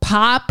no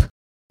pop,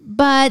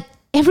 but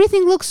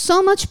everything looks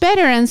so much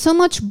better and so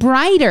much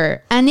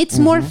brighter, and it's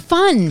more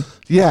fun.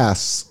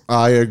 Yes,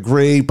 I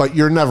agree, but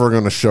you're never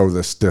going to show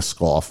this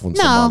disc off when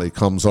somebody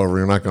comes over.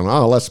 You're not going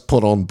to, let's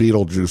put on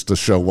Beetlejuice to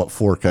show what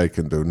 4K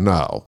can do.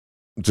 No,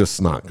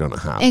 just not going to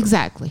happen.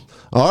 Exactly.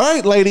 All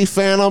right, Lady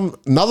Phantom,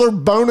 another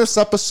bonus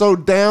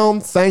episode down.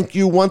 Thank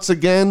you once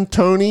again,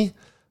 Tony,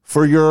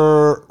 for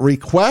your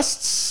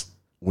requests.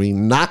 We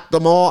knocked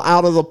them all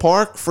out of the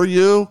park for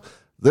you.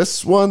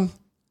 This one,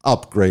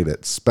 upgrade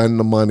it. Spend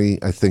the money.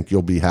 I think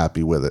you'll be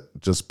happy with it.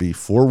 Just be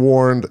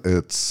forewarned,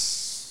 it's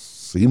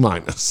C-.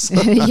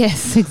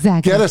 Yes,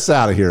 exactly. Get us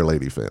out of here,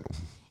 Lady Phantom.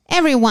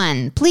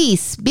 Everyone,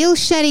 please,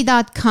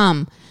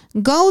 BillShetty.com.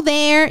 Go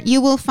there.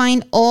 You will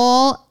find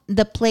all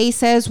the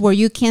places where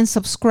you can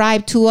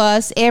subscribe to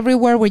us,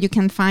 everywhere where you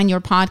can find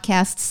your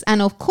podcasts.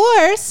 And of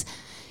course,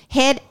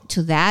 head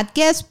to that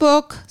guest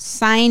book,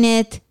 sign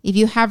it. If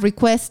you have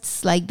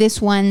requests like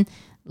this one,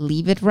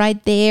 leave it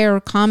right there, or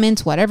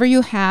comments, whatever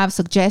you have,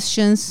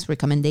 suggestions,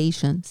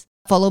 recommendations.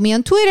 Follow me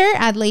on Twitter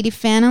at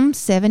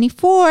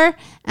LadyPhantom74.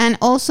 And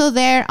also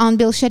there on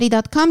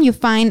BillShetty.com, you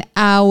find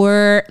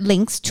our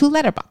links to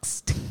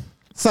Letterboxd.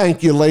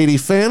 Thank you, Lady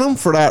Phantom,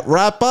 for that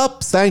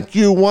wrap-up. Thank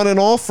you, one and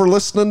all, for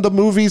listening to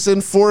Movies in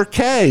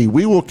 4K.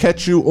 We will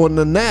catch you on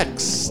the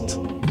next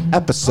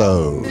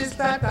episode.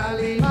 Mr.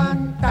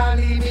 Tallyman,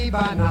 tally me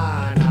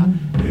banana.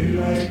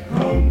 Daylight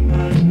come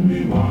and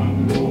we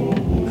want go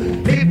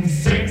home. It's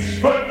 6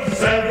 foot,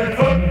 7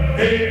 foot,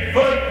 8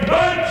 foot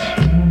bunch.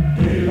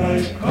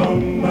 Daylight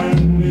come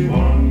and we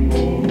want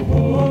go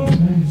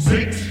home.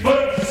 6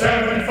 foot,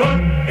 7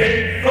 foot,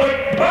 8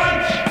 foot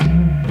bunch.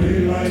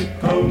 Daylight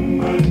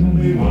come and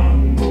we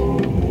want go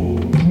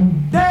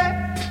home.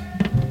 Day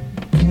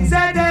is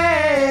a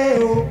day.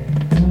 Oh.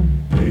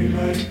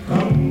 Daylight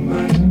come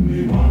and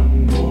we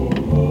want go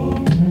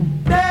home.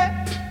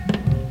 Day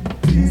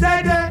is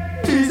a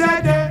day, is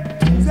a day,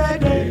 is a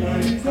day.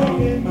 Daylight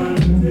come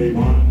and we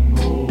want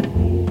go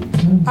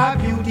home. A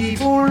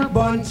beautiful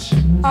bunch,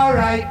 a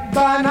ripe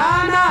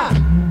banana.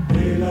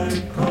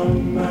 Daylight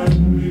come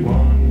and we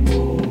want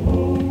go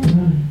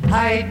home.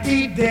 Hide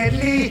the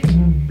deadly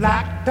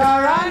black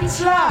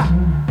tarantula.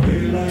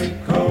 Daylight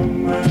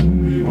come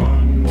and we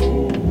want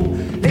go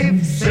home.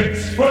 Live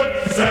 6 foot,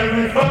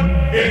 7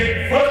 foot, 8